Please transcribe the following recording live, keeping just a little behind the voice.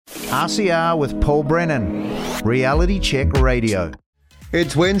RCR with Paul Brennan, Reality Check Radio.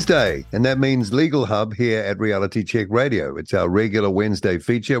 It's Wednesday, and that means Legal Hub here at Reality Check Radio. It's our regular Wednesday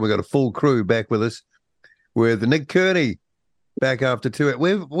feature. We've got a full crew back with us, with Nick Kearney back after 2.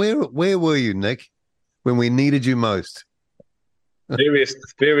 Where were you, Nick, when we needed you most? Various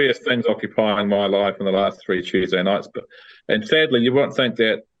things occupying my life in the last 3 Tuesday nights, and sadly, you won't think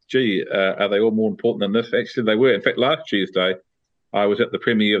that. Gee, are they all more important than this? Actually, they were. In fact, last Tuesday, I was at the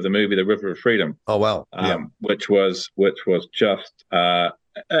premiere of the movie The River of Freedom. Oh wow! Which was just, I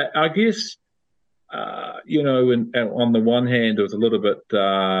guess, and on the one hand, it was a little bit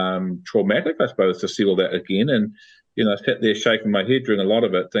traumatic, I suppose, to see all that again, and I sat there shaking my head during a lot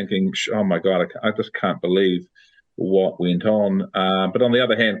of it, thinking, "Oh my God, I just can't believe what went on." But on the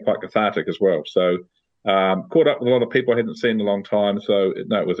other hand, quite cathartic as well. So caught up with a lot of people I hadn't seen in a long time. So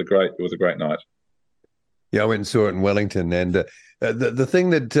no, it was a great night. Yeah, I went and saw it in Wellington, and the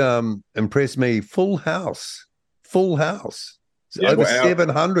thing that impressed me, full house, over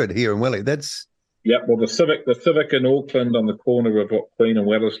 700 here in Welly. That's Well, the Civic in Auckland on the corner of Queen and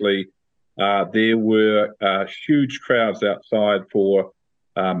Wellesley, there were huge crowds outside for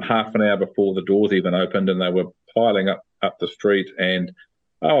half an hour before the doors even opened, and they were piling up the street. And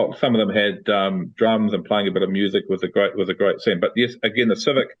some of them had drums and playing a bit of music. Was a great scene. But yes, again, the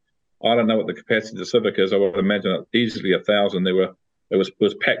Civic. I don't know what the capacity of the Civic is. I would imagine it easily 1,000. It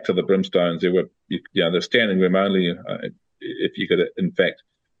was packed to the brimstones. There were, the standing room only. If you could, in fact,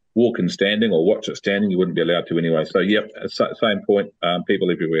 walk in standing or watch it standing, you wouldn't be allowed to anyway. So, same point.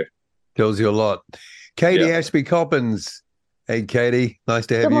 People everywhere. Tells you a lot. Katie Ashby Coppins. Hey, Katie, nice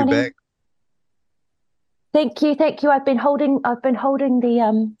to have you back. Thank you. I've been holding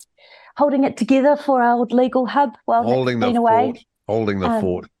it together for our legal hub while holding been the away. Fort. Holding the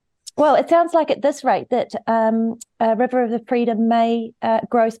fort. Well, it sounds like at this rate that River of the Freedom may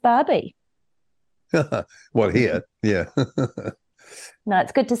gross Barbie. What, here? Yeah. No,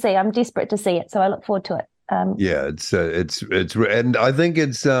 it's good to see. I'm desperate to see it, so I look forward to it. It's and I think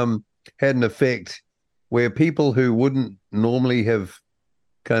it's had an effect where people who wouldn't normally have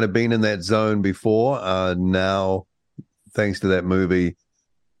kind of been in that zone before are now, thanks to that movie,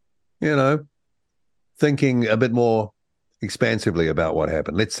 thinking a bit more expansively about what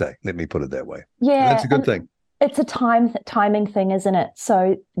happened. Let me put it that way. Yeah, and that's a good thing. It's a timing thing, isn't it?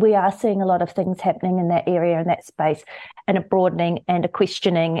 So we are seeing a lot of things happening in that area, in that space, and a broadening and a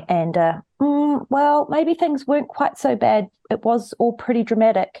questioning, and maybe things weren't quite so bad. It was all pretty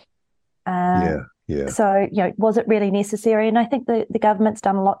dramatic. Yeah. So, was it really necessary? And I think the government's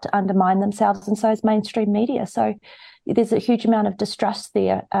done a lot to undermine themselves, and so has mainstream media. So there's a huge amount of distrust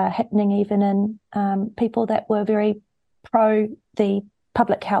there happening even in people that were very pro the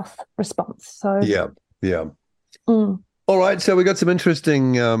public health response. So yeah. All right, so we got some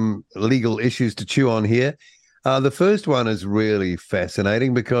interesting legal issues to chew on here. The first one is really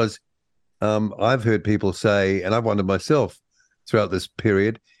fascinating because I've heard people say, and I've wondered myself throughout this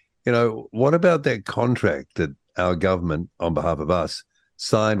period, what about that contract that our government, on behalf of us,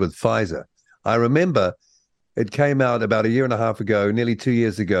 signed with Pfizer? I remember it came out about 1.5 years ago, nearly 2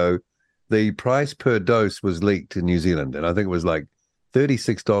 years ago. The price per dose was leaked in New Zealand, and I think it was like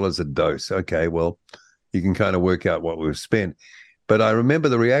 $36 a dose. Okay, well, you can kind of work out what we've spent. But I remember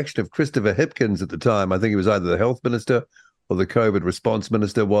the reaction of Christopher Hipkins at the time. I think he was either the health minister or the COVID response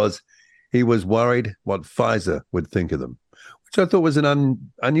minister. He was worried what Pfizer would think of them, which I thought was an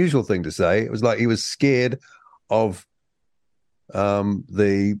unusual thing to say. It was like he was scared of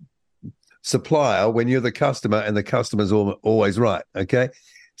the supplier when you're the customer, and the customer's always right, okay?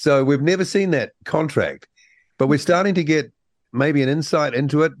 So we've never seen that contract, but we're starting to get maybe an insight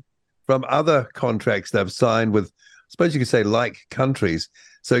into it from other contracts they've signed with, I suppose you could say, like countries.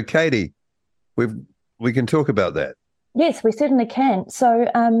 So, Katie, we can talk about that. Yes, we certainly can. So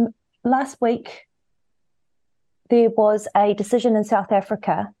last week, there was a decision in South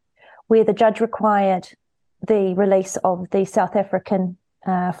Africa where the judge required the release of the South African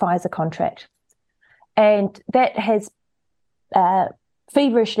Pfizer contract. And that has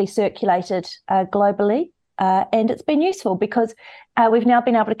feverishly circulated globally, and it's been useful because we've now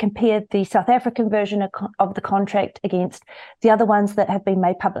been able to compare the South African version of the contract against the other ones that have been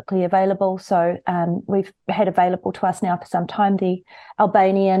made publicly available. So we've had available to us now for some time the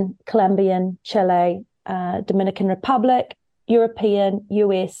Albanian, Colombian, Chile, Dominican Republic, European,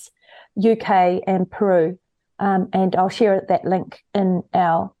 US, UK, and Peru. And I'll share that link in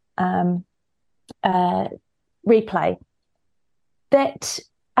our replay. That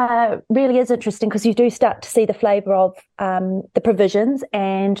really is interesting because you do start to see the flavour of the provisions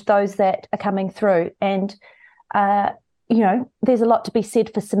and those that are coming through. And, there's a lot to be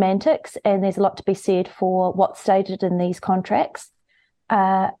said for semantics, and there's a lot to be said for what's stated in these contracts.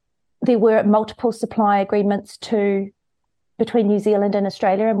 There were multiple supply agreements between New Zealand and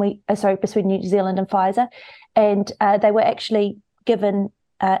Australia, between New Zealand and Pfizer, and they were actually given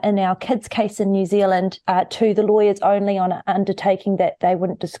in our kids' case in New Zealand to the lawyers only on an undertaking that they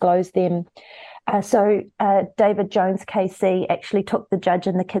wouldn't disclose them. So David Jones KC actually took the judge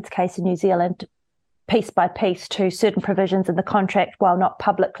in the kids' case in New Zealand piece by piece to certain provisions in the contract while not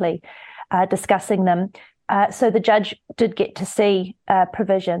publicly discussing them. So the judge did get to see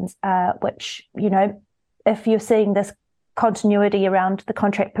provisions, which, if you're seeing this continuity around the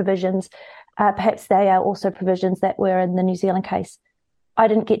contract provisions, perhaps they are also provisions that were in the New Zealand case. I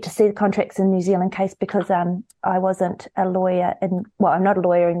didn't get to see the contracts in the New Zealand case because I wasn't a lawyer I'm not a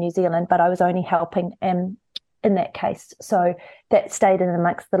lawyer in New Zealand, but I was only helping in that case. So that stayed in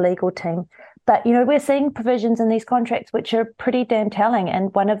amongst the legal team. But, we're seeing provisions in these contracts which are pretty damn telling.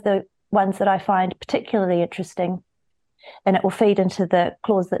 And one of the ones that I find particularly interesting, and it will feed into the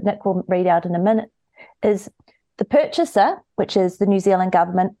clause that Nick will read out in a minute, is the purchaser, which is the New Zealand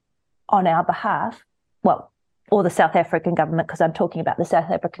government on our behalf, or the South African government, because I'm talking about the South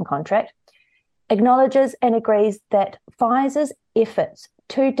African contract, acknowledges and agrees that Pfizer's efforts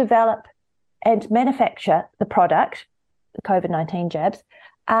to develop and manufacture the product, the COVID-19 jabs,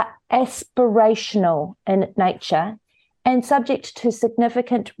 are aspirational in nature and subject to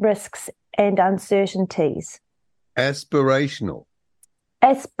significant risks and uncertainties. Aspirational.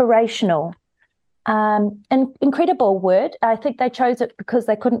 An incredible word. I think they chose it because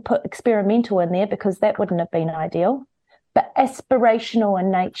they couldn't put experimental in there because that wouldn't have been ideal. But aspirational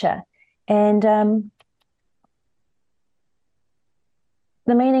in nature. And the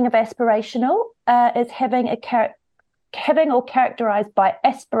meaning of aspirational is having or characterized by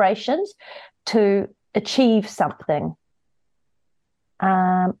aspirations to achieve something.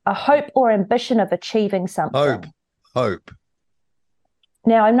 A hope or ambition of achieving something. Hope.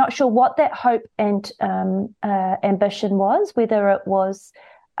 Now, I'm not sure what that hope and ambition was, whether it was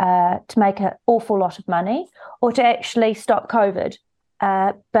to make an awful lot of money or to actually stop COVID.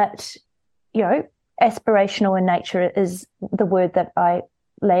 But, aspirational in nature is the word that I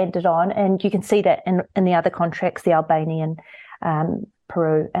landed on. And you can see that in the other contracts, the Albanian,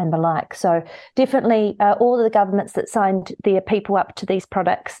 Peru and the like. So definitely all of the governments that signed their people up to these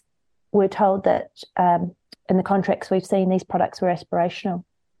products were told that in the contracts we've seen, these products were aspirational.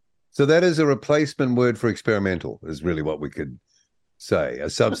 So that is a replacement word for experimental, is really what we could say, a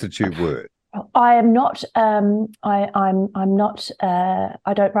substitute word. I am not. I'm not.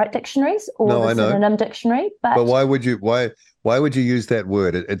 I don't write dictionaries or the synonym dictionary. But why would you? Why would you use that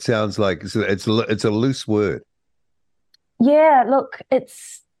word? It sounds like it's a loose word. Yeah. Look,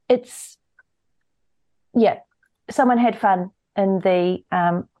 it's. Yeah. Someone had fun in the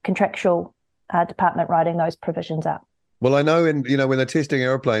contractual department writing those provisions up. Well, I know when they're testing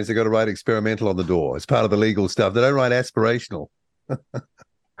airplanes, they've got to write experimental on the door. It's part of the legal stuff. They don't write aspirational.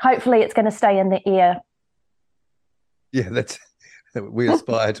 Hopefully it's going to stay in the air. Yeah, we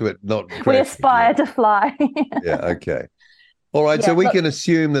aspire to it, not we aspire to fly. Yeah, okay. All right, so we can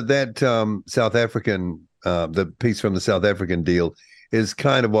assume that South African, the piece from the South African deal is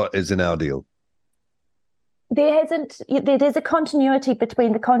kind of what is in our deal. There's a continuity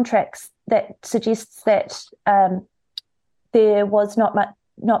between the contracts that suggests that there was not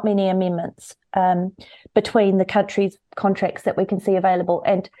many amendments between the countries' contracts that we can see available,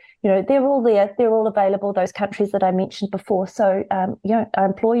 and they're all there, they're all available. Those countries that I mentioned before. So I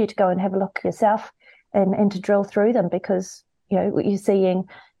implore you to go and have a look yourself and to drill through them, because you're seeing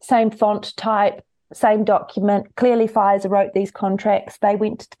same font type, same document. Clearly, Pfizer wrote these contracts. They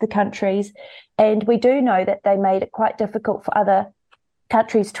went to the countries, and we do know that they made it quite difficult for other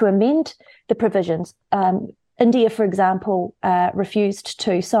countries to amend the provisions. India, for example, refused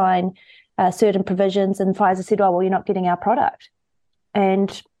to sign certain provisions, and Pfizer said, "Oh, well, you're not getting our product."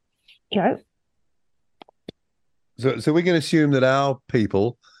 And so we can assume that our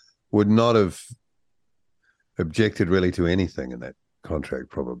people would not have objected really to anything in that contract,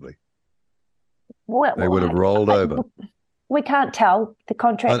 probably. Well, they would have rolled over. We can't tell. The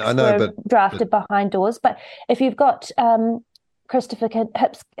contracts were drafted behind doors. But if you've got Christopher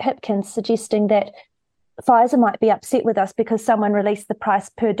Hipkins suggesting that Pfizer might be upset with us because someone released the price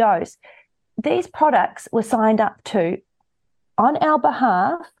per dose, these products were signed up to on our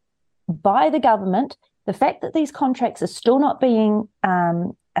behalf by the government. The fact that these contracts are still not being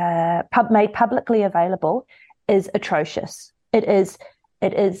made publicly available is atrocious. There is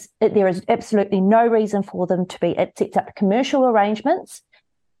absolutely no reason for them to be. It sets up commercial arrangements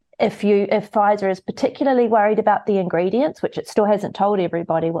if Pfizer is particularly worried about the ingredients, which it still hasn't told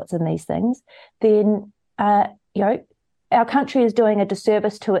everybody what's in these things, then our country is doing a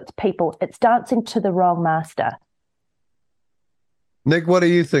disservice to its people. It's dancing to the wrong master. Nick, what do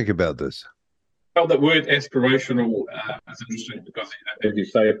you think about this? Well, the word aspirational is interesting because, as you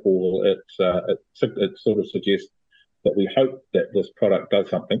say, Paul, it sort of suggests that we hope that this product does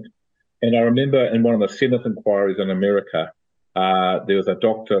something. And I remember in one of the Senate inquiries in America, there was a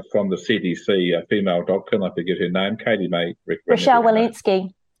doctor from the CDC, a female doctor, and I forget her name. Katie may recommend Rochelle Walensky.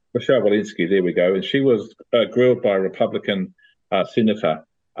 Rochelle Walensky, there we go. And she was grilled by a Republican senator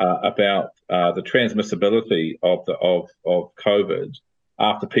about the transmissibility of COVID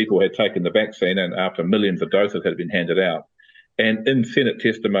after people had taken the vaccine and after millions of doses had been handed out. And in Senate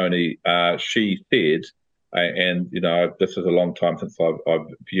testimony, she said, and this is a long time since I've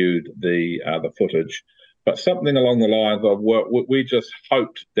viewed the footage, but something along the lines of, we just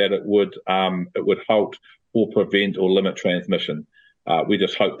hoped that it would halt or prevent or limit transmission. We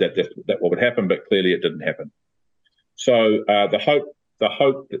just hoped that what would happen, but clearly it didn't happen. So the hope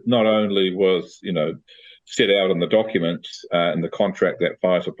that not only was set out in the documents in the contract that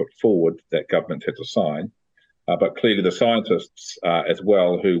Pfizer put forward that governments had to sign, but clearly the scientists as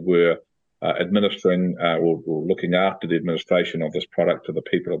well who were administering or looking after the administration of this product to the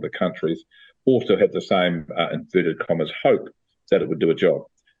people of the countries also had the same inverted commas hope that it would do a job.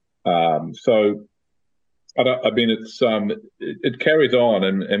 So it carries on,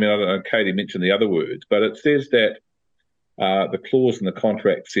 and I don't know, Katie mentioned the other words, but it says that the clause in the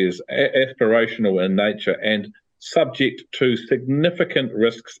contract says aspirational in nature and subject to significant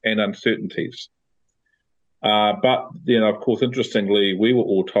risks and uncertainties. But of course, interestingly, we were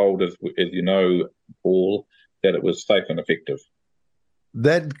all told, as you know, Paul, that it was safe and effective.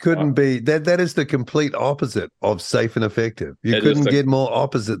 That couldn't be. That is the complete opposite of safe and effective. You couldn't get more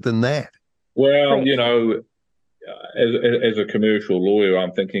opposite than that. Well, as a commercial lawyer,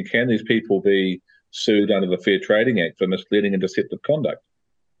 I'm thinking, can these people be sued under the Fair Trading Act for misleading and deceptive conduct?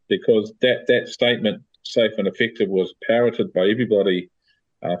 Because that statement, safe and effective, was parroted by everybody,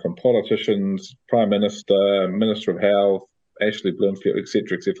 from politicians, Prime Minister, Minister of Health, Ashley Bloomfield,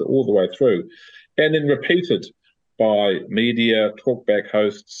 etc., all the way through, and then repeated by media, talkback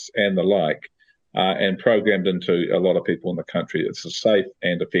hosts, and the like, and programmed into a lot of people in the country. It's safe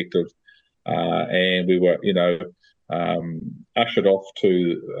and effective, and we were, ushered off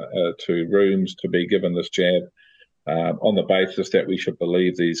to rooms to be given this jab on the basis that we should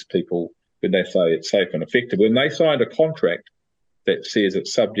believe these people when they say it's safe and effective. When they signed a contract that says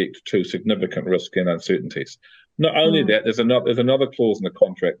it's subject to significant risk and uncertainties. Not only that, there's another clause in the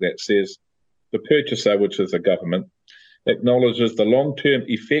contract that says the purchaser, which is the government, acknowledges the long-term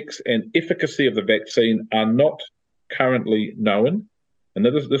effects and efficacy of the vaccine are not currently known. And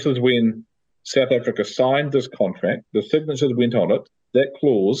this is when South Africa signed this contract, the signatures went on it, that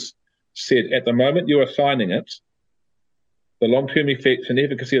clause said at the moment you are signing it, the long-term effects and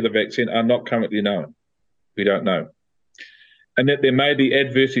efficacy of the vaccine are not currently known. We don't know. And that there may be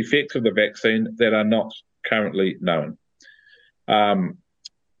adverse effects of the vaccine that are not currently known.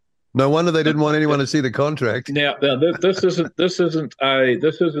 No wonder they didn't want anyone to see the contract. Now this isn't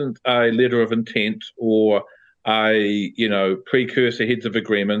a letter of intent or a precursor heads of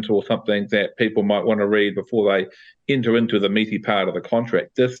agreement or something that people might want to read before they enter into the meaty part of the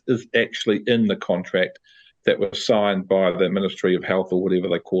contract. This is actually in the contract that was signed by the Ministry of Health or whatever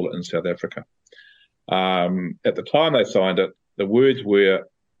they call it in South Africa. At the time they signed it, the words were,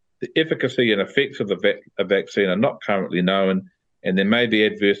 the efficacy and effects of the vaccine are not currently known, and there may be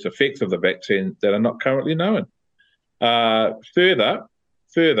adverse effects of the vaccine that are not currently known. Further,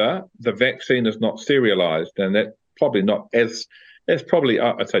 the vaccine is not serialized, and that probably not as, that's probably,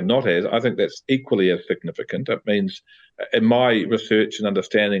 I'd say not as, I think that's equally as significant. It means, in my research and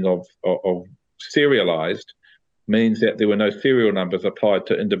understanding of serialized, means that there were no serial numbers applied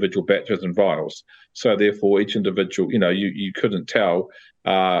to individual batches and vials. So therefore, each individual, you couldn't tell,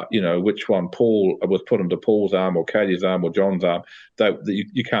 which one Paul was put into Paul's arm or Katie's arm or John's arm.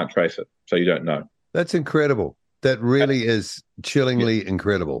 You can't trace it, so you don't know. That's incredible. That really is chillingly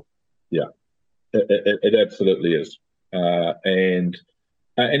incredible. Yeah, it absolutely is. And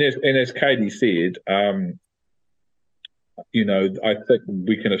as Katie said, I think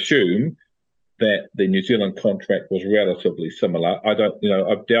we can assume that the New Zealand contract was relatively similar.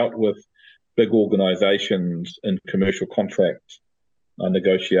 I've dealt with big organisations in commercial contract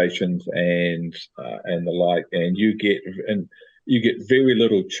negotiations and the like, and you get very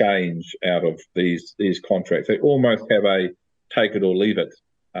little change out of these contracts. They almost have a take it or leave it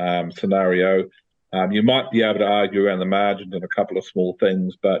scenario. You might be able to argue around the margins on a couple of small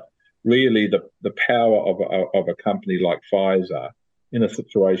things, but really the power of a company like Pfizer in a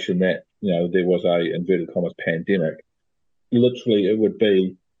situation that, there was a, inverted commas, pandemic, literally it would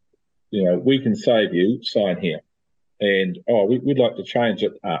be, we can save you, sign here. And, we'd like to change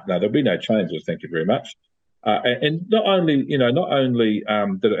it. No, there'll be no changes, thank you very much. And not only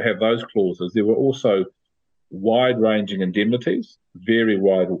did it have those clauses, there were also wide-ranging indemnities, very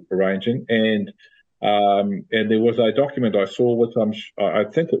wide-ranging, and there was a document I saw, which I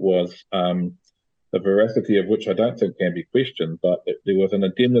think it was the veracity of which I don't think can be questioned, but there was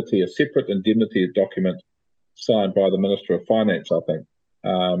a separate indemnity document signed by the Minister of Finance, I think,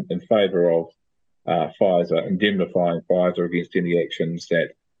 in favour of Pfizer, indemnifying Pfizer against any actions that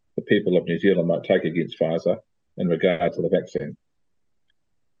the people of New Zealand might take against Pfizer in regard to the vaccine.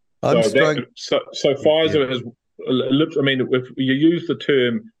 So Pfizer has, if you use the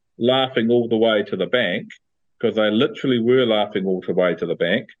term laughing all the way to the bank, because they literally were laughing all the way to the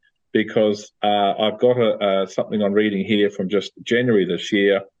bank, because I've got something I'm reading here from just January this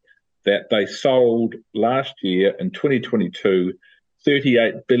year, that they sold last year in 2022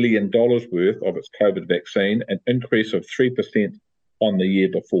 $38 billion worth of its COVID vaccine, an increase of 3% on the year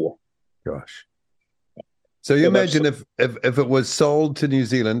before. Gosh. So you imagine if it was sold to New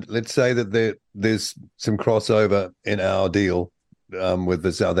Zealand, let's say that there's some crossover in our deal with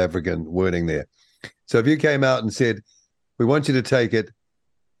the South African wording there. So if you came out and said, we want you to take it,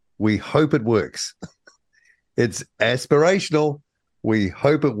 we hope it works. It's aspirational. We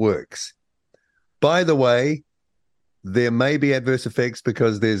hope it works. By the way, there may be adverse effects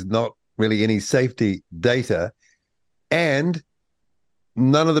because there's not really any safety data, and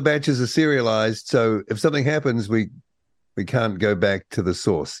none of the batches are serialized. So if something happens, we can't go back to the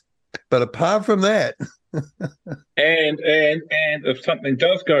source. But apart from that, and if something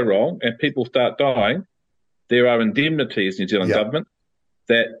does go wrong and people start dying, there are indemnities, New Zealand government,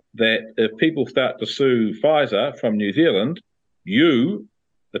 that if people start to sue Pfizer from New Zealand, you,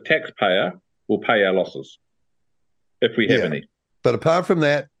 the taxpayer, will pay our losses if we have any. But apart from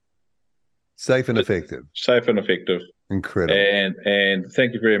that, safe and effective. Safe and effective. Incredible. And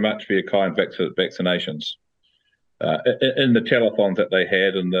thank you very much for your kind vaccinations. In the telethons that they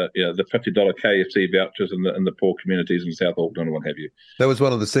had, and the $50 KFC vouchers in the poor communities in South Auckland and what have you. That was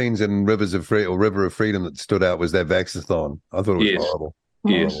one of the scenes in River of Freedom that stood out, was that vaxathon. I thought it was horrible.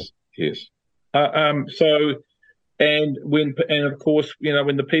 Yes. And of course,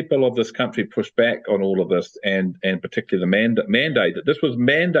 when the people of this country pushed back on all of this, and particularly the mandate, this was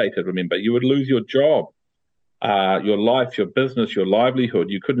mandated, remember, you would lose your job, your life, your business, your livelihood.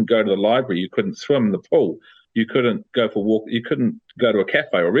 You couldn't go to the library, you couldn't swim in the pool, you couldn't go for a walk, you couldn't go to a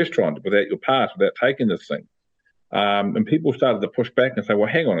cafe or restaurant without your pass, without taking this thing. And people started to push back and say, well,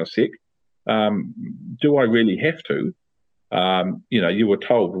 hang on a sec, do I really have to? You were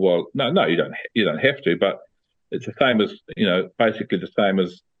told, well, no, you don't have to, but it's the same as, basically the same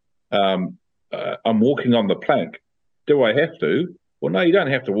as I'm walking on the plank. Do I have to? Well, no, you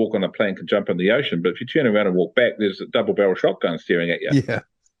don't have to walk on the plank and jump in the ocean, but if you turn around and walk back, there's a double-barrel shotgun staring at you. Yeah.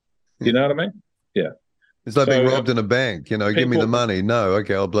 You know what I mean? Yeah. It's like being robbed in a bank. Give me the money. No,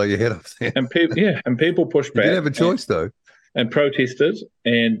 okay, I'll blow your head off then. And people pushed back. You didn't have a choice, though. And protested,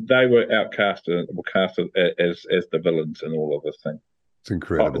 and they were casted as the villains in all of this thing. It's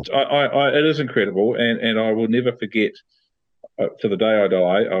incredible. It is incredible, and I will never forget, to the day I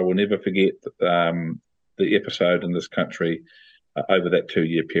die, I will never forget the episode in this country over that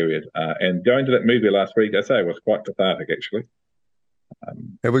 2-year period. And going to that movie last week, I say, it was quite cathartic, actually.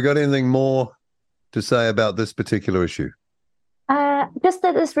 Have we got anything more to say about this particular issue? Just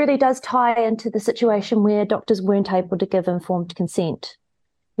that this really does tie into the situation where doctors weren't able to give informed consent.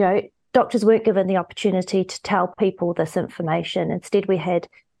 Doctors weren't given the opportunity to tell people this information. Instead, we had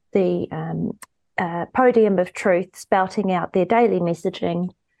the podium of truth spouting out their daily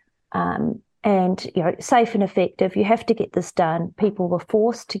messaging, and safe and effective. You have to get this done. People were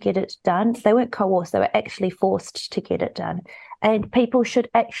forced to get it done. They weren't coerced; they were actually forced to get it done. And people should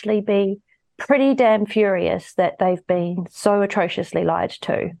actually be pretty damn furious that they've been so atrociously lied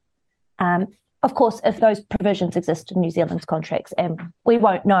to. Of course, if those provisions exist in New Zealand's contracts, and we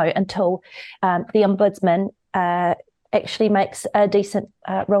won't know until the Ombudsman actually makes a decent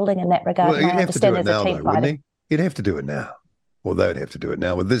ruling in that regard. Well, you'd have to do it now, though, wouldn't he? You'd have to do it now. Well, they'd have to do it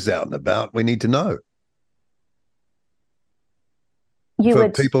now. With this out and about, we need to know. For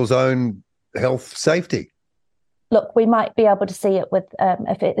people's own health safety. Look, we might be able to see it with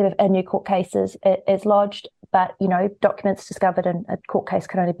if a new court case is lodged, but, documents discovered in a court case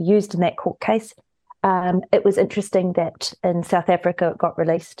can only be used in that court case. It was interesting that in South Africa it got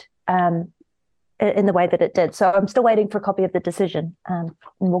released. in the way that it did. So I'm still waiting for a copy of the decision, and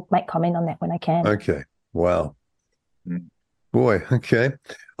we'll make comment on that when I can. Okay. Wow. Boy, okay.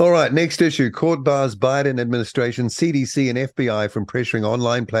 All right, next issue. Court bars Biden administration, CDC and FBI from pressuring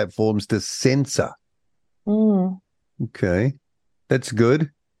online platforms to censor. Okay. That's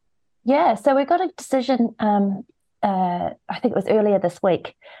good. Yeah, so we got a decision, I think it was earlier this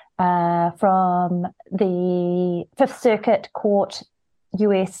week, from the Fifth Circuit Court,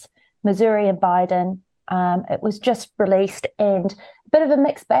 US, Missouri and Biden. It was just released, and a bit of a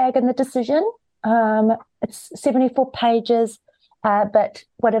mixed bag in the decision. It's 74 pages, but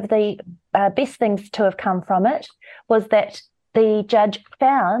one of the best things to have come from it was that the judge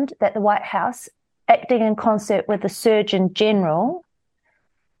found that the White House, acting in concert with the Surgeon General,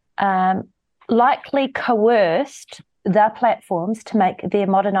 likely coerced the platforms to make their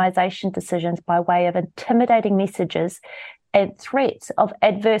modernisation decisions by way of intimidating messages and threats of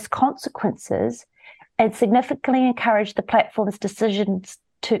adverse consequences, and significantly encouraged the platform's decisions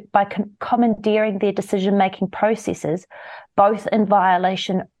by commandeering their decision-making processes, both in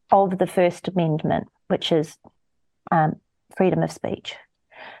violation of the First Amendment, which is freedom of speech.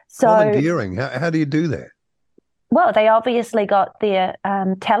 So, commandeering, how do you do that? Well, they obviously got their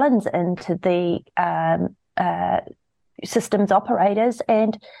talons into the systems operators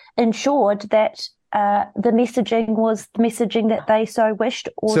and ensured that the messaging was the messaging that they so wished.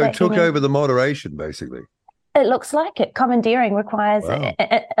 Or so it took over the moderation, basically. It looks like it. Commandeering requires,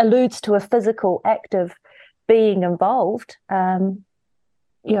 it alludes to a physical act of being involved. There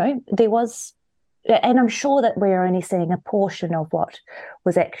was, and I'm sure that we're only seeing a portion of what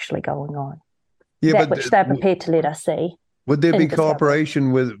was actually going on. Yeah, which they're prepared to let us see. Would there be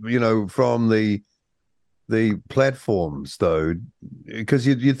cooperation with, from the platforms, though? Because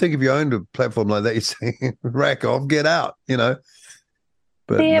you'd think if you owned a platform like that, you'd say, rack off, get out,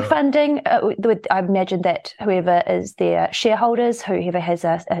 But their funding, I imagine that whoever is their shareholders, whoever has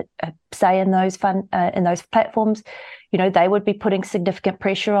a say in those in those platforms, they would be putting significant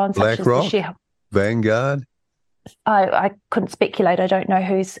pressure on. BlackRock, Vanguard. I couldn't speculate. I don't know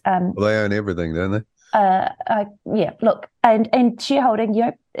who's. Well, they own everything, don't they? Yeah. Look, and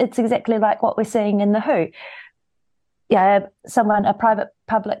shareholding. It's exactly like what we're seeing in the WHO. Yeah, a private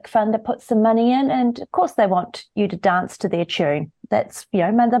public funder puts some money in, and of course they want you to dance to their tune. That's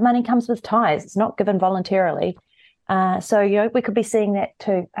the money comes with ties. It's not given voluntarily. So we could be seeing that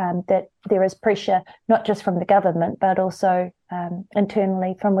too. That there is pressure not just from the government, but also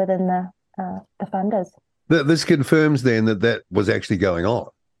internally from within the funders. This confirms then that was actually going on.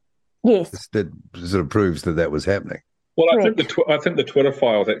 Yes, that sort of proves that was happening. Well, I think the Twitter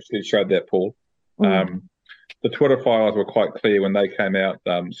files actually showed that, Paul. The Twitter files were quite clear when they came out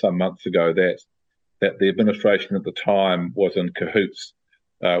some months ago that the administration at the time was in cahoots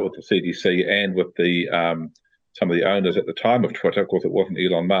with the CDC and with the some of the owners at the time of Twitter. Of course, it wasn't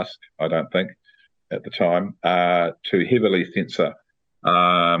Elon Musk, I don't think, at the time, to heavily censor.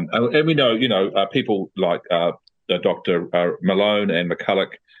 And we know, people like Dr. Malone and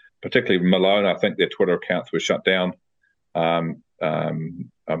McCulloch, particularly Malone, I think their Twitter accounts were shut down. I'm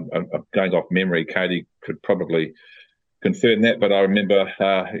going off memory. Katie could probably confirm that, but I remember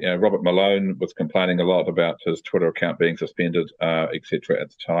Robert Malone was complaining a lot about his Twitter account being suspended, etc. at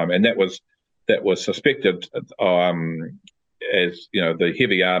the time, and that was suspected as the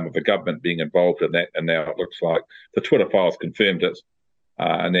heavy arm of the government being involved in that, and now it looks like the Twitter files confirmed it,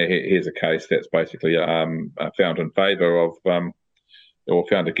 and here's a case that's basically found in favour of or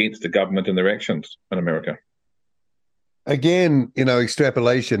found against the government and their actions in America. Again,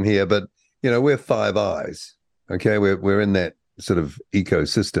 extrapolation here, but we're Five Eyes. Okay, we're in that sort of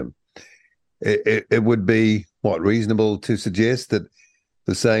ecosystem. It would be reasonable to suggest that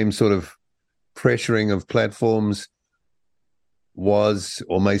the same sort of pressuring of platforms was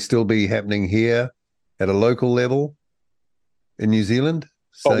or may still be happening here at a local level in New Zealand.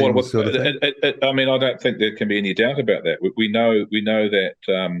 I don't think there can be any doubt about that. We know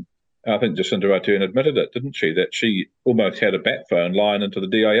that. I think Jacinda Ardern admitted it, didn't she? That she almost had a bat phone line into the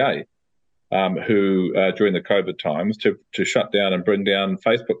DIA, who during the COVID times to shut down and bring down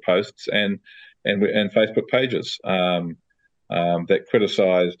Facebook posts and Facebook pages that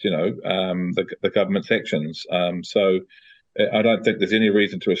criticised, the government's actions. So I don't think there's any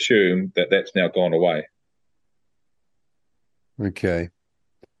reason to assume that that's now gone away. Okay.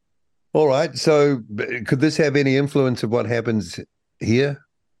 All right. So could this have any influence of what happens here,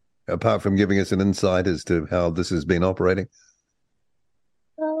 apart from giving us an insight as to how this has been operating?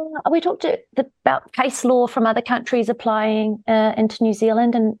 We talked about case law from other countries applying into New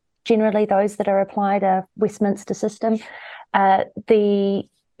Zealand, and generally those that are applied are Westminster system. The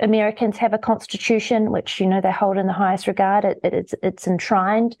Americans have a constitution, which, they hold in the highest regard. It's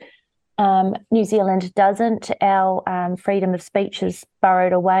enshrined. New Zealand doesn't. Our freedom of speech is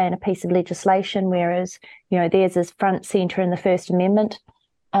burrowed away in a piece of legislation, whereas, theirs is front centre in the First Amendment.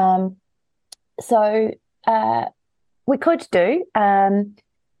 So we could do.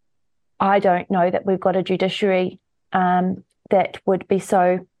 I don't know that we've got a judiciary that would be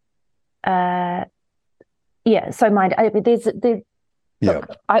so minded.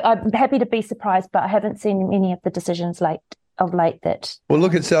 Look, I'm happy to be surprised, but I haven't seen any of the decisions of late that... Well,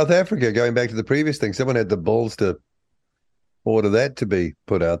 look at South Africa, going back to the previous thing. Someone had the balls to order that to be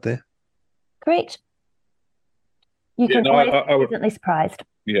put out there. Correct. You can always be pleasantly surprised.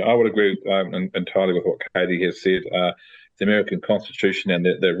 Yeah, I would agree entirely with what Katie has said. The American Constitution and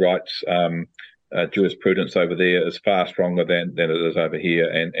their rights jurisprudence over there is far stronger than it is over here,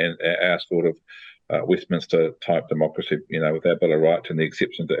 and our sort of Westminster type democracy, with our Bill of Rights and the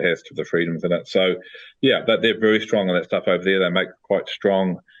exceptions it has to the freedoms in it. So, yeah, they're very strong on that stuff over there. They make quite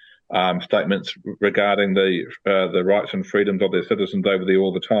strong statements regarding the rights and freedoms of their citizens over there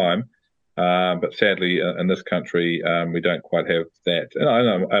all the time. But sadly, in this country, we don't quite have that.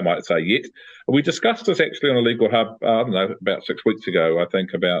 And I might say yet. We discussed this actually on a Legal Hub, about 6 weeks ago, I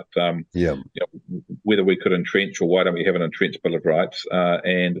think, about whether we could entrench or why don't we have an entrenched Bill of Rights.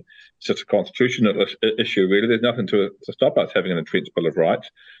 And it's just a constitutional issue, really. There's nothing to stop us having an entrenched Bill of Rights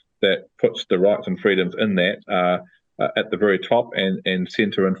that puts the rights and freedoms in that at the very top and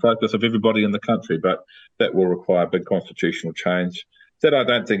centre and focus of everybody in the country. But that will require big constitutional change that I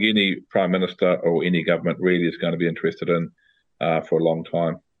don't think any Prime Minister or any government really is going to be interested in for a long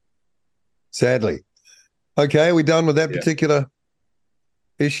time. Sadly. Okay, we're done with that particular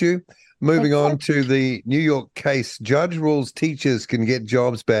issue. Moving on to the New York case. Judge rules teachers can get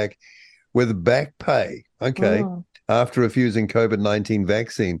jobs back with back pay. Okay, after refusing COVID-19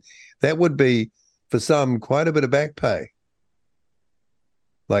 vaccine. That would be, for some, quite a bit of back pay.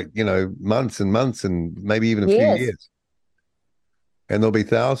 Like, months and months and maybe even a few years. And there'll be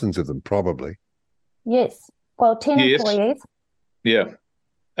thousands of them, probably. Yes. Well, 10 employees. Yeah.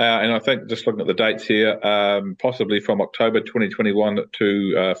 And I think, just looking at the dates here, possibly from October 2021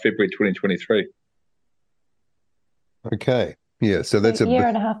 to February 2023. Okay. Yeah, so that's a year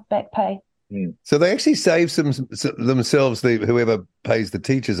and a half back pay. So they actually save themselves, whoever pays the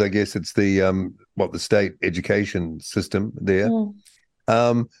teachers. I guess it's the state education system there.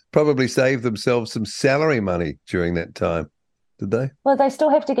 Probably save themselves some salary money during that time. Did they? Well, they still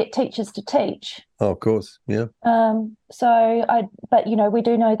have to get teachers to teach. Oh, of course, yeah. But we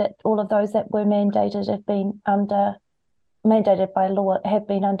do know that all of those that were mandated by law have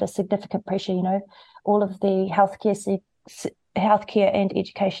been under significant pressure. All of the healthcare and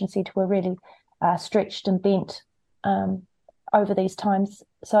education sector were really stretched and bent over these times.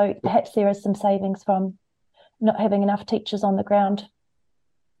 So perhaps there is some savings from not having enough teachers on the ground.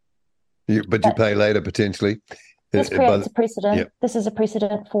 But you pay later potentially. This creates a precedent. Yep. This is a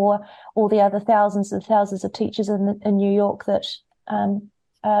precedent for all the other thousands and thousands of teachers in New York that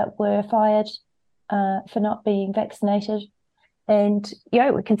were fired for not being vaccinated. And,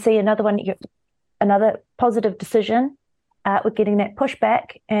 we can see another positive decision. We're getting that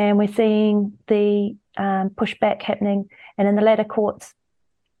pushback, and we're seeing the pushback happening. And in the latter courts,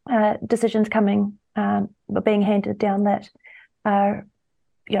 decisions coming, being handed down that are,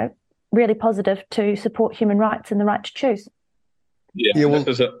 really positive to support human rights and the right to choose. Yeah,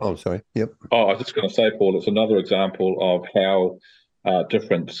 well, sorry. Yep. I was just going to say, Paul, it's another example of how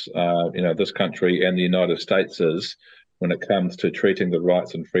different, this country and the United States is when it comes to treating the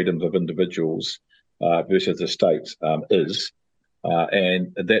rights and freedoms of individuals versus the states is.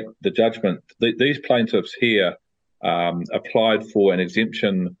 And that the judgment, these plaintiffs here applied for an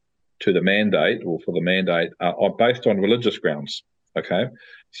exemption to the mandate or for the mandate are based on religious grounds. Okay.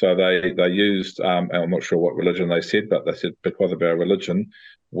 So they used, I'm not sure what religion they said, but they said because of our religion,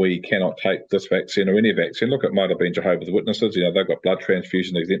 we cannot take this vaccine or any vaccine. Look, it might have been Jehovah's Witnesses. They've got blood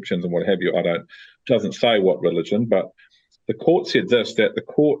transfusion exemptions and what have you. Doesn't say what religion, but the court said that the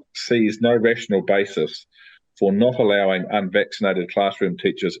court sees no rational basis for not allowing unvaccinated classroom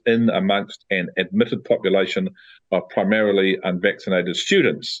teachers in amongst an admitted population of primarily unvaccinated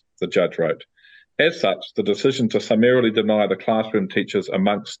students, the judge wrote. As such, the decision to summarily deny the classroom teachers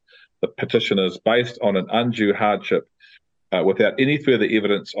amongst the petitioners based on an undue hardship without any further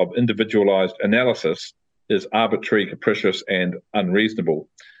evidence of individualised analysis is arbitrary, capricious and unreasonable.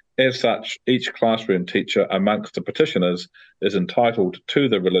 As such, each classroom teacher amongst the petitioners is entitled to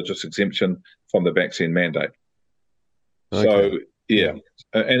the religious exemption from the vaccine mandate. Okay. So, yeah.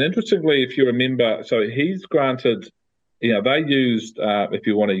 And interestingly, if you remember, so he's granted they used, if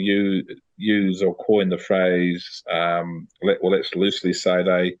you want to use or coin the phrase, let's loosely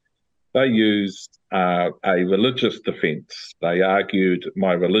say they used a religious defence. They argued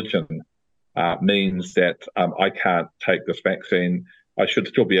my religion means that I can't take this vaccine. I should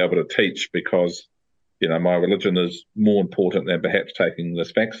still be able to teach because, my religion is more important than perhaps taking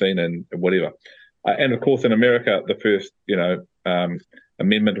this vaccine and whatever. And of course, in America, the first,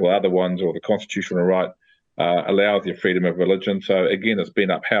 amendment or other ones or the constitutional right allows your freedom of religion. So again, it's been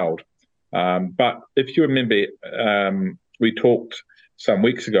upheld. But if you remember, we talked some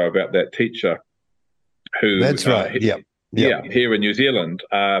weeks ago about that teacher who... That's right, Yeah, here in New Zealand,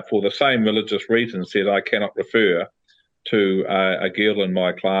 for the same religious reason, said I cannot refer to a girl in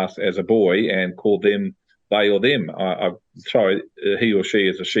my class as a boy and call them they or them. Sorry, he or she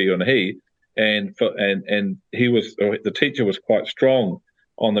is a she or a he, and the teacher was quite strong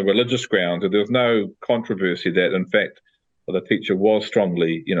on the religious grounds. There was no controversy that, in fact, the teacher was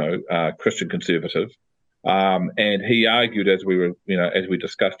strongly, Christian conservative, and he argued as we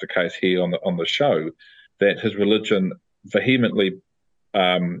discussed the case here on the show that his religion vehemently,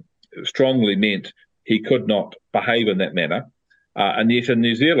 strongly meant he could not behave in that manner. And yet in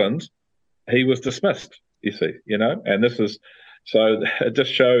New Zealand, he was dismissed, you see, and this is, so it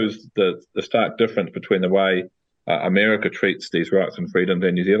just shows the stark difference between the way America treats these rights and freedoms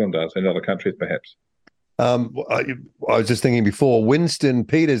than New Zealand does, and other countries perhaps. I was just thinking before, Winston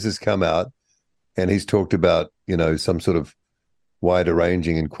Peters has come out and he's talked about, some sort of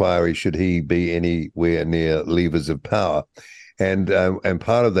wider-ranging inquiry should he be anywhere near levers of power. And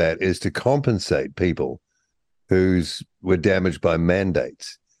part of that is to compensate people who were damaged by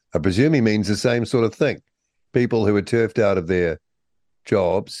mandates. I presume he means the same sort of thing. People who were turfed out of their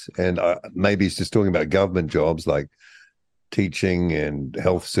jobs, and maybe he's just talking about government jobs like teaching and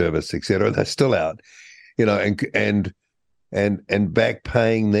health service, etc. They're still out, and back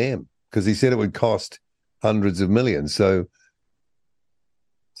paying them because he said it would cost hundreds of millions. So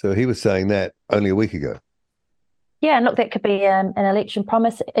he was saying that only a week ago. Yeah, and look, that could be an election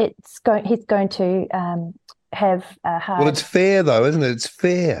promise. He's going to have a hard... Well, it's fair, though, isn't it? It's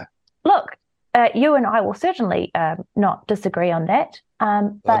fair. Look, you and I will certainly not disagree on that.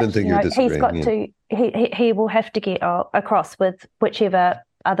 But, I don't think you're disagreeing. He's got to... He will have to get across with whichever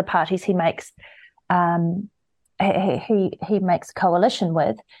other parties he makes. He makes a coalition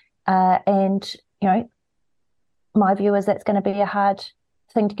with, and my view is that's going to be a hard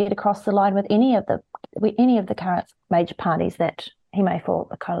thing to get across the line with any of the current major parties that he may form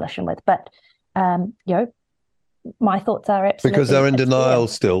a coalition with. But my thoughts are absolutely because they're in denial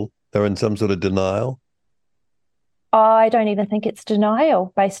still. They're in some sort of denial. I don't even think it's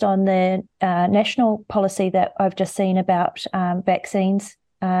denial based on the national policy that I've just seen about vaccines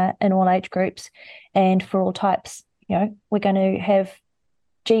in all age groups and for all types. We're going to have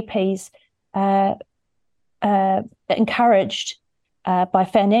GPs encouraged by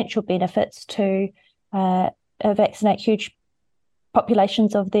financial benefits to vaccinate huge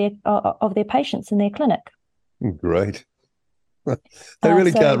populations of their patients in their clinic. Great. They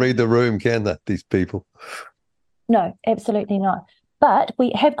really can't read the room, can they, these people? No, absolutely not. But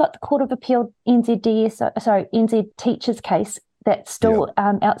we have got the Court of Appeal NZ teachers case that's still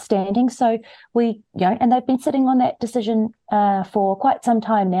outstanding. So and they've been sitting on that decision for quite some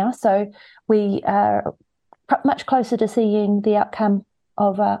time now. So we are much closer to seeing the outcome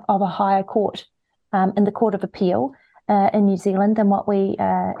of a higher court in the Court of Appeal in New Zealand than what we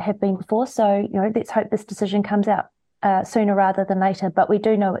have been before. So, let's hope this decision comes out sooner rather than later. But we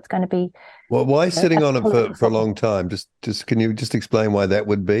do know it's going to be... Well, why sitting on it for a long time? Just can you just explain why that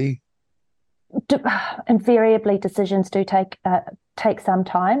would be? Invariably, decisions do take some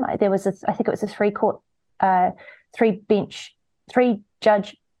time. There was I think it was a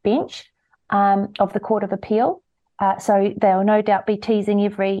three-judge bench of the Court of Appeal. So they'll no doubt be teasing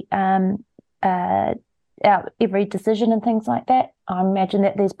every decision and things like that. I imagine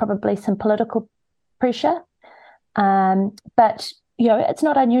that there's probably some political pressure. But, it's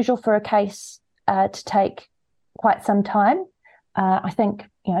not unusual for a case to take quite some time. I think,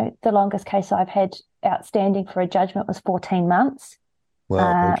 the longest case I've had outstanding for a judgment was 14 months.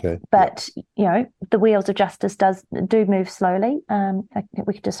 Wow, okay. But, the wheels of justice do move slowly. I think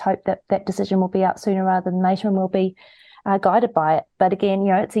we could just hope that decision will be out sooner rather than later and we'll be guided by it. But again,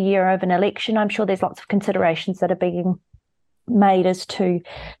 it's a year of an election. I'm sure there's lots of considerations that are being made as to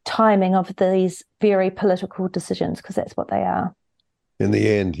timing of these very political decisions, because that's what they are. In the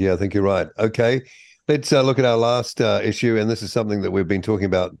end, I think you're right. Okay, let's look at our last issue, and this is something that we've been talking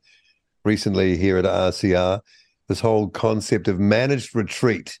about recently here at RCR. This whole concept of managed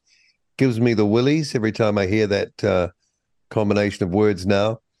retreat gives me the willies every time I hear that combination of words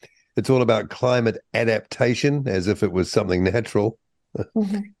now. It's all about climate adaptation, as if it was something natural.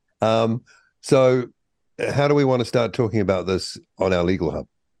 Mm-hmm. So how do we want to start talking about this on our Legal Hub?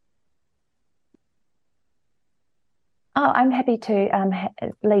 Oh, I'm happy to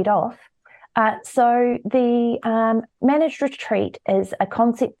lead off. So the managed retreat is a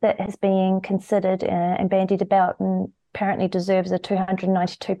concept that has been considered and bandied about and apparently deserves a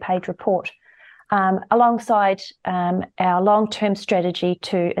 292-page report alongside our long-term strategy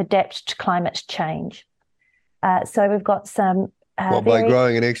to adapt to climate change. So we've got some... by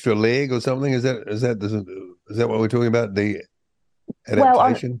growing an extra leg or something? Is that what we're talking about, the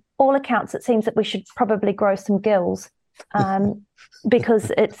adaptation? Well, on all accounts, it seems that we should probably grow some gills.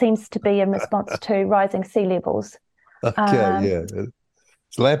 Because it seems to be in response to rising sea levels. Okay,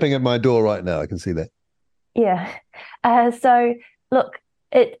 it's lapping at my door right now. I can see that. Yeah. So, look,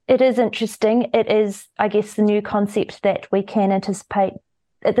 it is interesting. It is, I guess, the new concept that we can anticipate.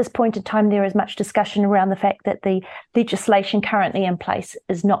 At this point in time, there is much discussion around the fact that the legislation currently in place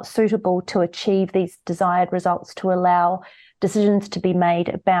is not suitable to achieve these desired results, to allow decisions to be made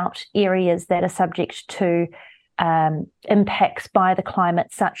about areas that are subject to impacts by the climate,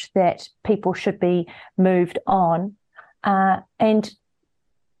 such that people should be moved on. And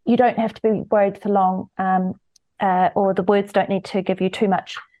you don't have to be worried for long, or the words don't need to give you too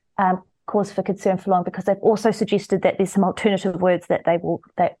much cause for concern for long, because they've also suggested that there's some alternative words that they will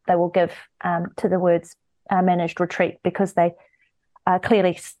give to the words managed retreat, because they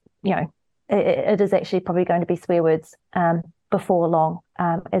clearly, it is actually probably going to be swear words before long,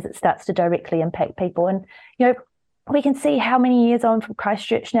 as it starts to directly impact people. And we can see how many years on from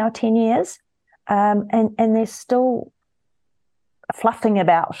Christchurch now, 10 years, and there's still fluffing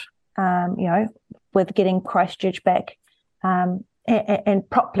about, with getting Christchurch back and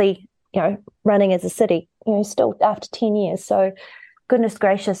properly, running as a city, still after 10 years. So goodness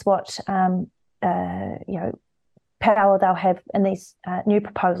gracious, what, power they'll have in these new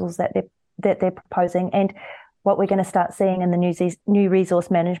proposals that they're proposing, and what we're going to start seeing in the new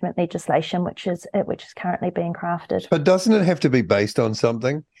resource management legislation, which is currently being crafted. But doesn't it have to be based on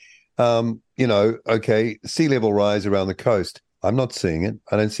something? Okay, sea level rise around the coast. I'm not seeing it.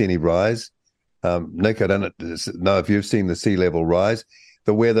 I don't see any rise. Nick, I don't know if you've seen the sea level rise.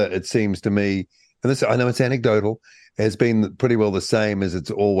 The weather, it seems to me, and this, I know it's anecdotal, has been pretty well the same as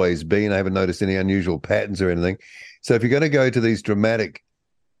it's always been. I haven't noticed any unusual patterns or anything. So if you're going to go to these dramatic,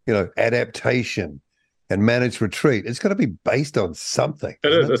 adaptation and managed retreat, it's got to be based on something.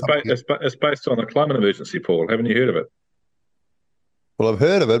 It is. It's based on a climate emergency, Paul. Haven't you heard of it? Well, I've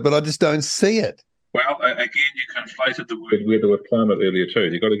heard of it, but I just don't see it. Well, again, you conflated the word weather with climate earlier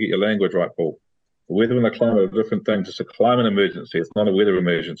too. You've got to get your language right, Paul. The weather and the climate are different things. It's a climate emergency. It's not a weather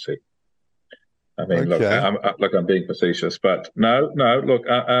emergency. I mean, okay. Look, I'm being facetious, but no. Look,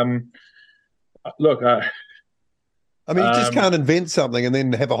 I mean, you just can't invent something and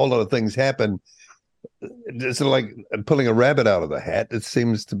then have a whole lot of things happen. It's sort of like pulling a rabbit out of the hat. It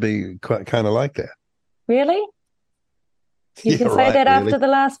seems to be quite kind of like that. Really? You can say that really? After the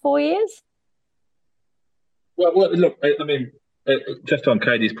last 4 years? Well, look, I mean, just on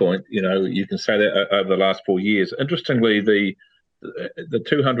Katie's point, you can say that over the last 4 years. Interestingly, the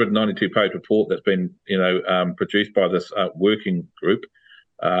 292-page report that's been, produced by this working group,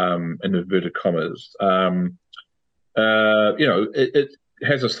 in inverted commas, it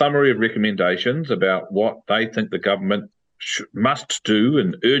has a summary of recommendations about what they think the government must do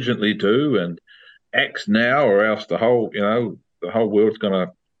and urgently do, and acts now, or else the whole world's going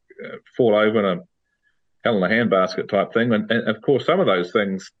to fall over in a hell in a handbasket type thing. And of course, some of those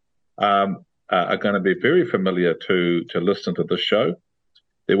things are going to be very familiar to listen to this show.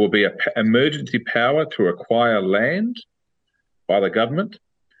 There will be an emergency power to acquire land by the government,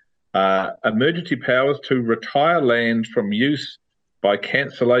 emergency powers to retire land from use by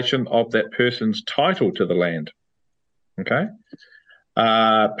cancellation of that person's title to the land. Okay?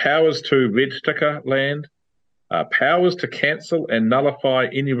 Powers to red sticker land, powers to cancel and nullify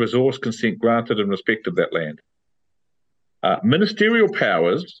any resource consent granted in respect of that land. Ministerial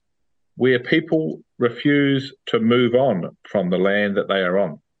powers where people refuse to move on from the land that they are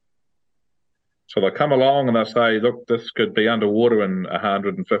on. So they'll come along and they'll say, look, this could be underwater in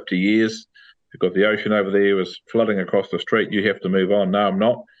 150 years because the ocean over there is flooding across the street. You have to move on. No, I'm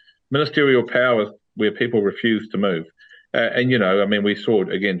not. Ministerial powers where people refuse to move. We saw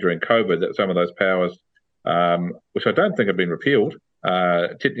again during COVID that some of those powers, which I don't think have been repealed,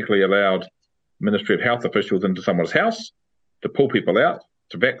 technically allowed Ministry of Health officials into someone's house to pull people out,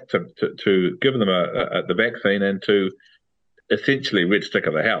 to give them the vaccine, and to essentially red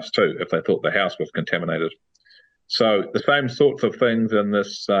sticker the house too if they thought the house was contaminated. So the same sorts of things in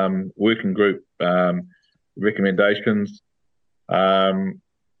this working group recommendations. Power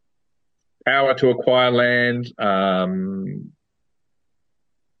to acquire land, power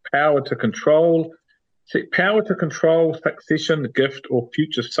to control succession, gift, or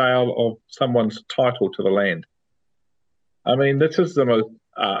future sale of someone's title to the land. I mean, this is the most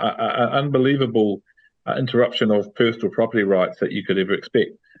unbelievable interruption of personal property rights that you could ever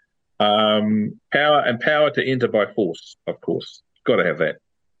expect. Power to enter by force, of course. Got to have that.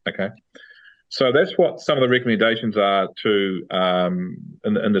 Okay. So that's what some of the recommendations are to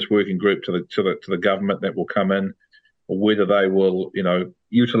in this working group to the government that will come in, or whether they will,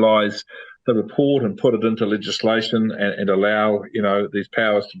 utilise the report and put it into legislation and allow, these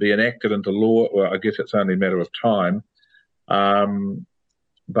powers to be enacted into law. Well, I guess it's only a matter of time.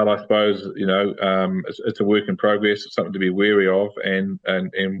 But I suppose, it's a work in progress. It's something to be wary of. And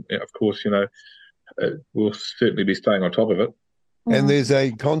of course, we'll certainly be staying on top of it. And there's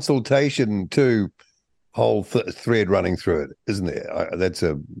a consultation too, whole thread running through it, isn't there? That's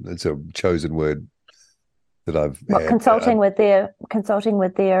a chosen word that I've had. Consulting with their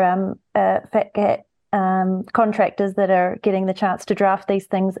contractors that are getting the chance to draft these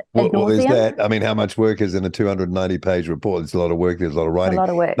things. Well, there's that. I mean, how much work is in a 290-page report? There's a lot of work. There's a lot of writing. A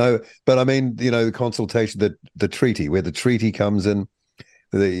lot of work. No, but I mean, the consultation, the treaty, where the treaty comes in,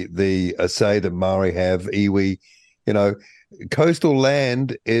 the say that Maori have, iwi, coastal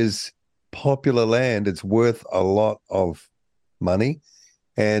land is popular land. It's worth a lot of money,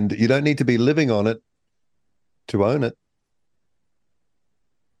 and you don't need to be living on it to own it.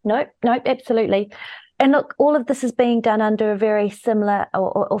 No, absolutely. And look, all of this is being done under a very similar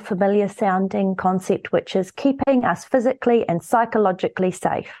or familiar sounding concept, which is keeping us physically and psychologically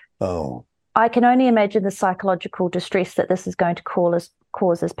safe. Oh. I can only imagine the psychological distress that this is going to cause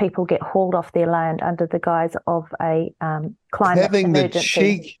as people get hauled off their land under the guise of a climate Having emergency. the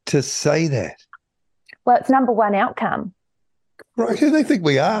cheek to say that. Well, it's number one outcome. Right, who do they think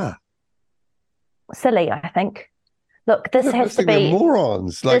we are? Silly, I think. Look, this has to be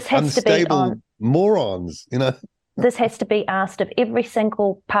morons, like unstable morons, This has to be asked of every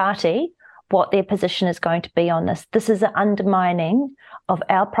single party what their position is going to be on this. This is an undermining of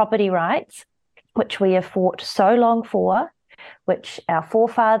our property rights, which we have fought so long for, which our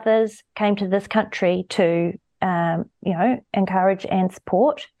forefathers came to this country to, encourage and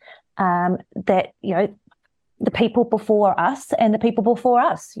support. That the people before us and the people before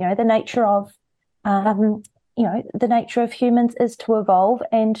us, the nature of the nature of humans is to evolve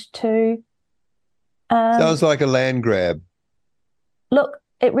and to... Sounds like a land grab. Look,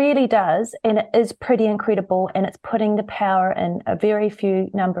 it really does, and it is pretty incredible, and it's putting the power in a very few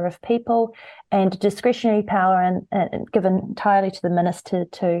number of people and discretionary power and given entirely to the minister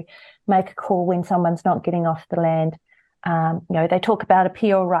to make a call when someone's not getting off the land. They talk about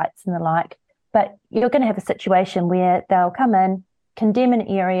appeal rights and the like, but you're going to have a situation where they'll come in, condemn an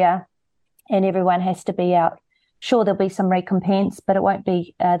area, and everyone has to be out. Sure, there'll be some recompense, but it won't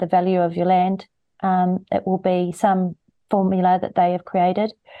be the value of your land. It will be some formula that they have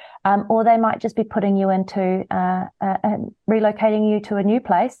created, or they might just be putting you into relocating you to a new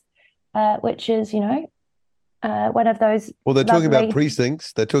place, which is, one of those. Well, they're talking about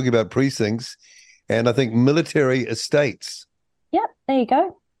precincts. They're talking about precincts, and I think military estates. Yep, there you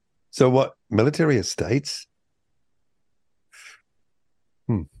go. So what? Military estates?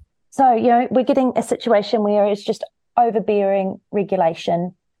 So, we're getting a situation where it's just overbearing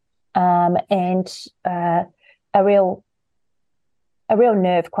regulation and a real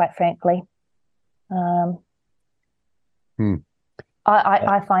nerve, quite frankly. I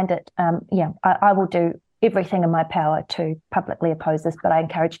find it, I will do everything in my power to publicly oppose this, but I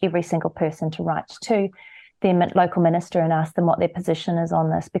encourage every single person to write to their local minister and ask them what their position is on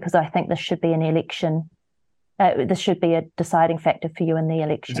this, because I think this should be an election. This should be a deciding factor for you in the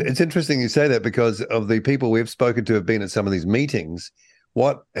election. It's interesting you say that, because of the people we've spoken to have been at some of these meetings.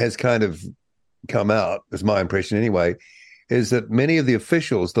 What has kind of come out, is my impression anyway, is that many of the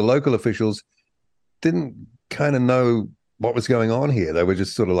officials, the local officials, didn't kind of know what was going on here. They were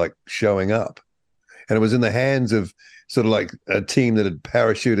just sort of like showing up. And it was in the hands of sort of like a team that had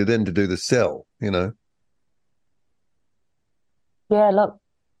parachuted in to do the sell, Yeah, look,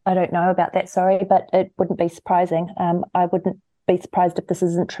 I don't know about that, sorry, but it wouldn't be surprising. I wouldn't be surprised if this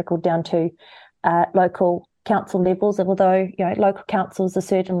isn't trickled down to local council levels, although, local councils are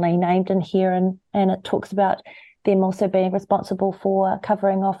certainly named in here, and it talks about them also being responsible for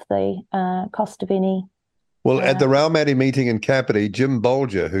covering off the cost of any... Well, at the Raumati meeting in Kapiti, Jim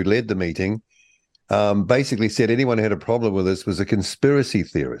Bolger, who led the meeting, basically said anyone who had a problem with this was a conspiracy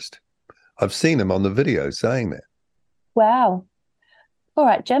theorist. I've seen him on the video saying that. Wow. All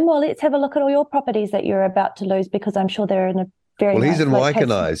right, Jim. Well, let's have a look at all your properties that you're about to lose, because I'm sure they're in a very Well, nice he's in location.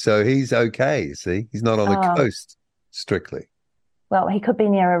 Waikanae, so he's okay. See, he's not on the coast strictly. Well, he could be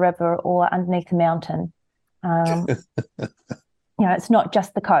near a river or underneath a mountain. It's not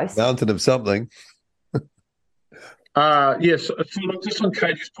just the coast. Mountain of something. Yes. So just on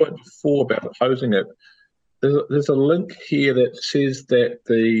Katie's point before about opposing it, there's a link here that says that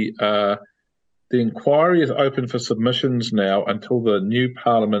the inquiry is open for submissions now until the new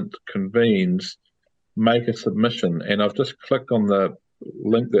Parliament convenes. Make a submission, and I've just clicked on the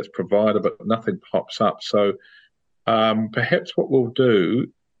link that's provided, but nothing pops up. So perhaps what we'll do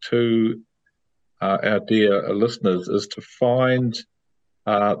to our dear listeners is to find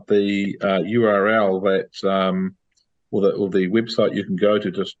the URL that or the website you can go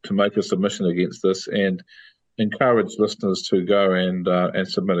to just to make a submission against this, and encourage listeners to go and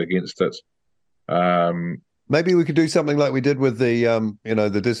submit against it. Maybe we could do something like we did with the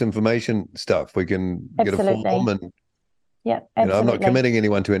the disinformation stuff. We can get a form and I'm not committing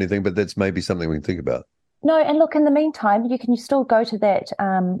anyone to anything, but that's maybe something we can think about. No, and look, in the meantime, you can still go to that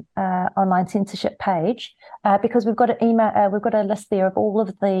online censorship page because we've got an email. We've got a list there of all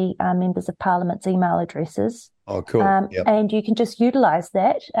of the members of Parliament's email addresses. Oh, cool! Yep. And you can just utilise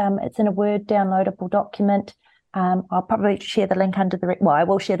that. It's in a Word downloadable document. I'll probably share the link under the I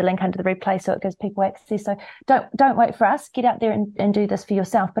will share the link under the replay so it gives people access. So don't wait for us. Get out there and do this for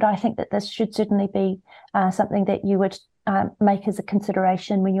yourself. But I think that this should certainly be something that you would make as a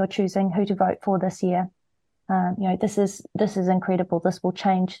consideration when you're choosing who to vote for this year. This is incredible. This will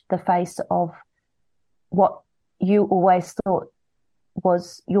change the face of what you always thought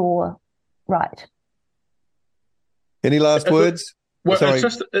was your right. Any last words? Well,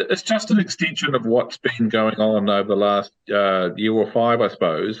 it's just an extension of what's been going on over the last year or five, I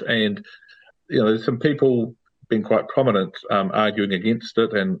suppose. And there's some people been quite prominent arguing against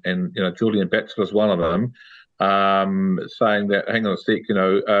it, and Julian Batchelor's one of them. Saying that, hang on a sec,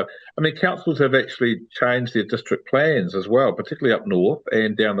 councils have actually changed their district plans as well, particularly up north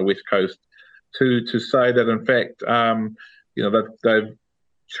and down the west coast, to say that in fact, they've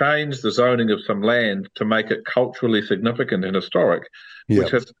changed the zoning of some land to make it culturally significant and historic,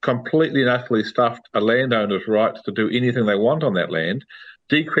 which has completely and utterly stuffed a landowner's rights to do anything they want on that land,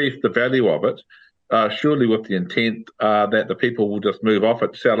 decreased the value of it. Surely with the intent that the people will just move off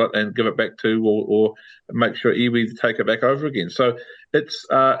it, sell it, and give it back to, or make sure iwi take it back over again. So it's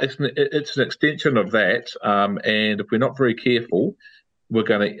an extension of that, and if we're not very careful, we're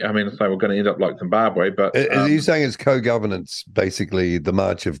going to end up like Zimbabwe. But are you saying it's co-governance, basically the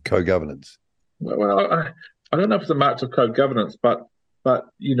march of co-governance? Well, I don't know if it's a march of co-governance, but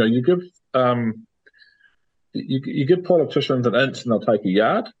you give politicians an inch and they'll take a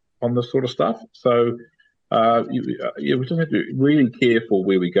yard on this sort of stuff. So we just have to be really careful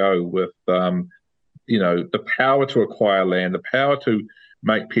where we go with, the power to acquire land, the power to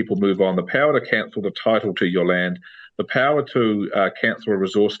make people move on, the power to cancel the title to your land, the power to cancel a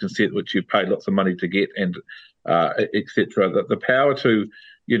resource consent which you paid lots of money to get, and etc. The power to,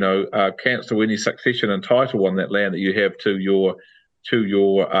 cancel any succession and title on that land that you have to your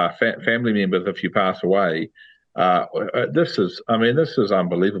family members if you pass away. This is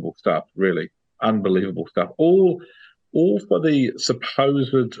unbelievable stuff, really unbelievable stuff. All for the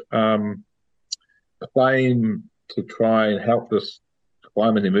supposed claim to try and help this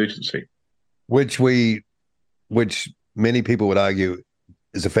climate emergency, which many people would argue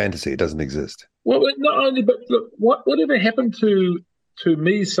is a fantasy. It doesn't exist. Well, not only, but look, whatever happened to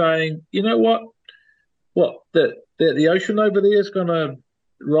me saying, you know what, the ocean over there is going to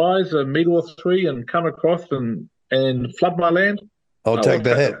rise a metre or three and come across and flood my land? I'll take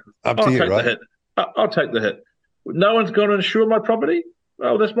the hit. Up to you, right? I'll take the hit. No one's going to insure my property?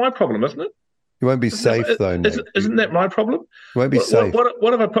 Oh, that's my problem, isn't it? You won't be safe, though, Nick. Isn't that my problem? You won't be safe.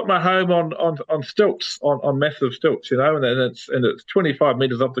 What if I put my home on stilts, on massive stilts, and it's 25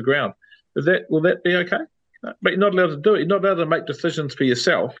 metres off the ground? Will that be okay? No, but you're not allowed to do it. You're not allowed to make decisions for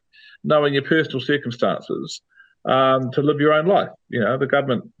yourself, knowing your personal circumstances, to live your own life.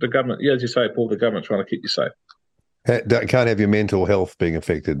 The government, as you say, Paul, the government's trying to keep you safe. Can't have your mental health being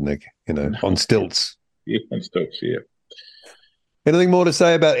affected, Nick, on stilts. Yeah, on stilts, yeah. Anything more to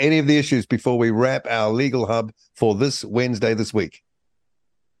say about any of the issues before we wrap our legal hub for this Wednesday this week?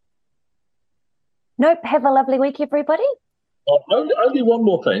 Nope. Have a lovely week, everybody. Only one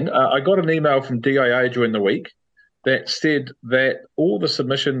more thing. I got an email from DIA during the week that said that all the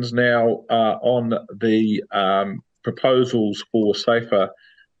submissions now on the proposals for safer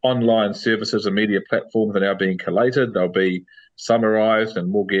online services and media platforms are now being collated. They'll be summarised,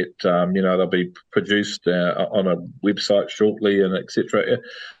 and we'll get, they'll be produced on a website shortly, and etc.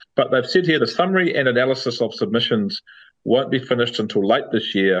 But they've said here the summary and analysis of submissions won't be finished until late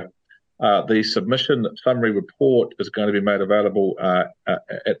this year. The submission summary report is going to be made available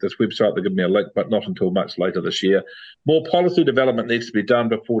at this website. They give me a link, but not until much later this year. More policy development needs to be done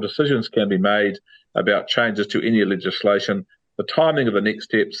before decisions can be made about changes to any legislation. The timing of the next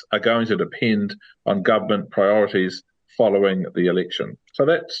steps are going to depend on government priorities following the election. So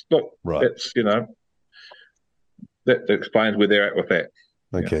that's right. That's that explains where they're at with that.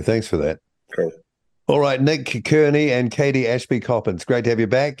 Okay, Thanks for that. Cool. All right, Nick Kearney and Katie Ashby-Coppins, great to have you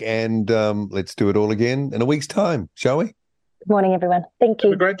back, and let's do it all again in a week's time, shall we? Good morning, everyone. Thank you.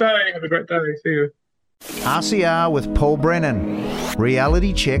 Have a great day. See you. RCR with Paul Brennan,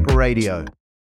 Reality Check Radio.